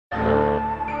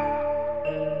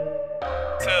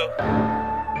Mayday,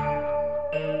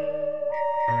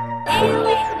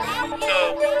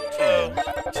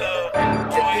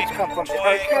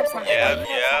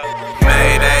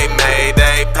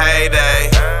 mayday, payday.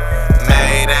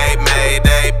 Mayday,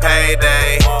 mayday,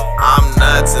 payday. I'm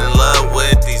nuts in love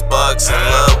with these bucks, in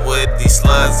love with these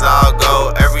sluts. I'll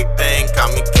go everything,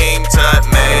 call me King Tut.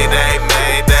 Mayday,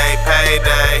 mayday,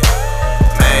 payday.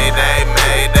 Mayday,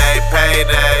 mayday,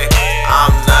 payday.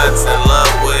 I'm nuts in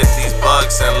love with these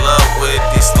bucks, in love with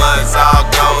these sluts. I'll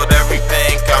go with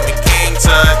everything, call me King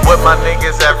Tut. With my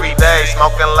niggas every day,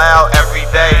 smoking loud every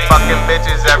day, fucking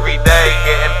bitches every day,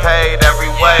 getting paid every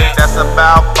way. That's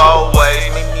about 4 ways.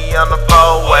 Meet me on the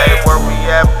 4-way, where we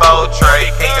at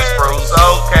Tray. King of screws,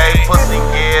 okay. Pussy,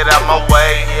 get out my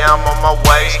way. Yeah, I'm on my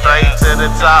way straight to the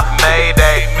top.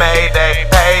 Mayday, mayday,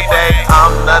 payday.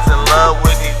 I'm nuts in love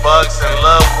with these bucks, in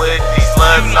love with these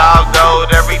sluts. I'll go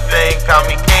with everything, call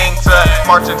me King Tut.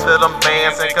 Marching to them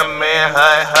bands and command,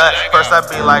 hut, hut. First I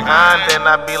be like, then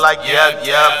I be like, yup,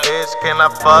 yup. Bitch, can I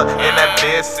fuck? And that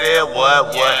bitch said,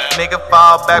 what? Nigga,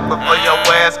 fall back before your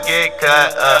ass get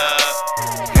cut.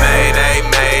 Mayday,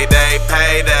 mayday,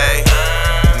 payday.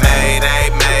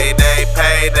 Mayday, mayday,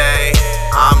 payday.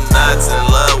 I'm nuts in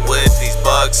love with these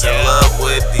bucks, in love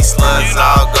with these sluts.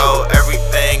 I'll go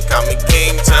everything, call me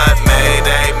King Tut.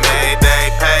 Mayday,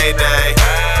 mayday, payday.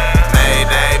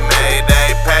 Mayday,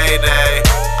 mayday, payday.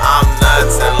 I'm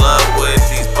nuts in love with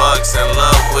these bucks, in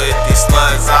love with these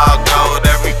sluts. I'll go with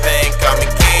everything, call me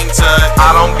King Tut.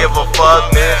 I don't give a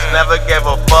fuck, bitch, never gave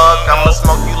a fuck. I'ma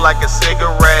smoke you like a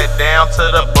cigarette, down to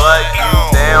the butt. You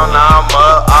down, I'm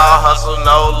up, I'll hustle,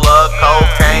 no luck.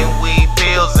 Cocaine, weed,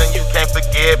 pills, and you can't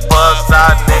forget bugs.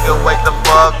 Side nigga, wake the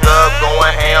fuck up,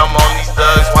 going ham on these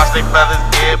thugs. Watch they feathers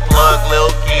get plugged,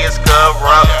 little kids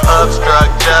corrupt. Obstruct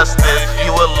justice,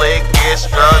 you a lick, get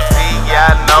struck.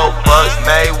 I know bugs,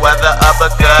 Mayweather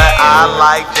uppercut. I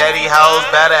like jetty hoes,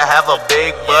 better have a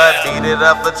big butt. Beat it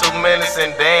up for 2 minutes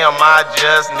and damn, I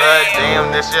just nut.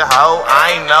 Damn, this your hoe,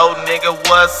 I ain't know, nigga,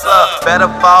 what's up? Better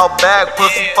fall back,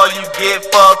 pussy, before you get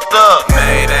fucked up.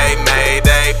 Mayday,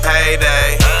 mayday,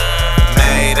 payday.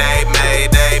 Mayday, mayday.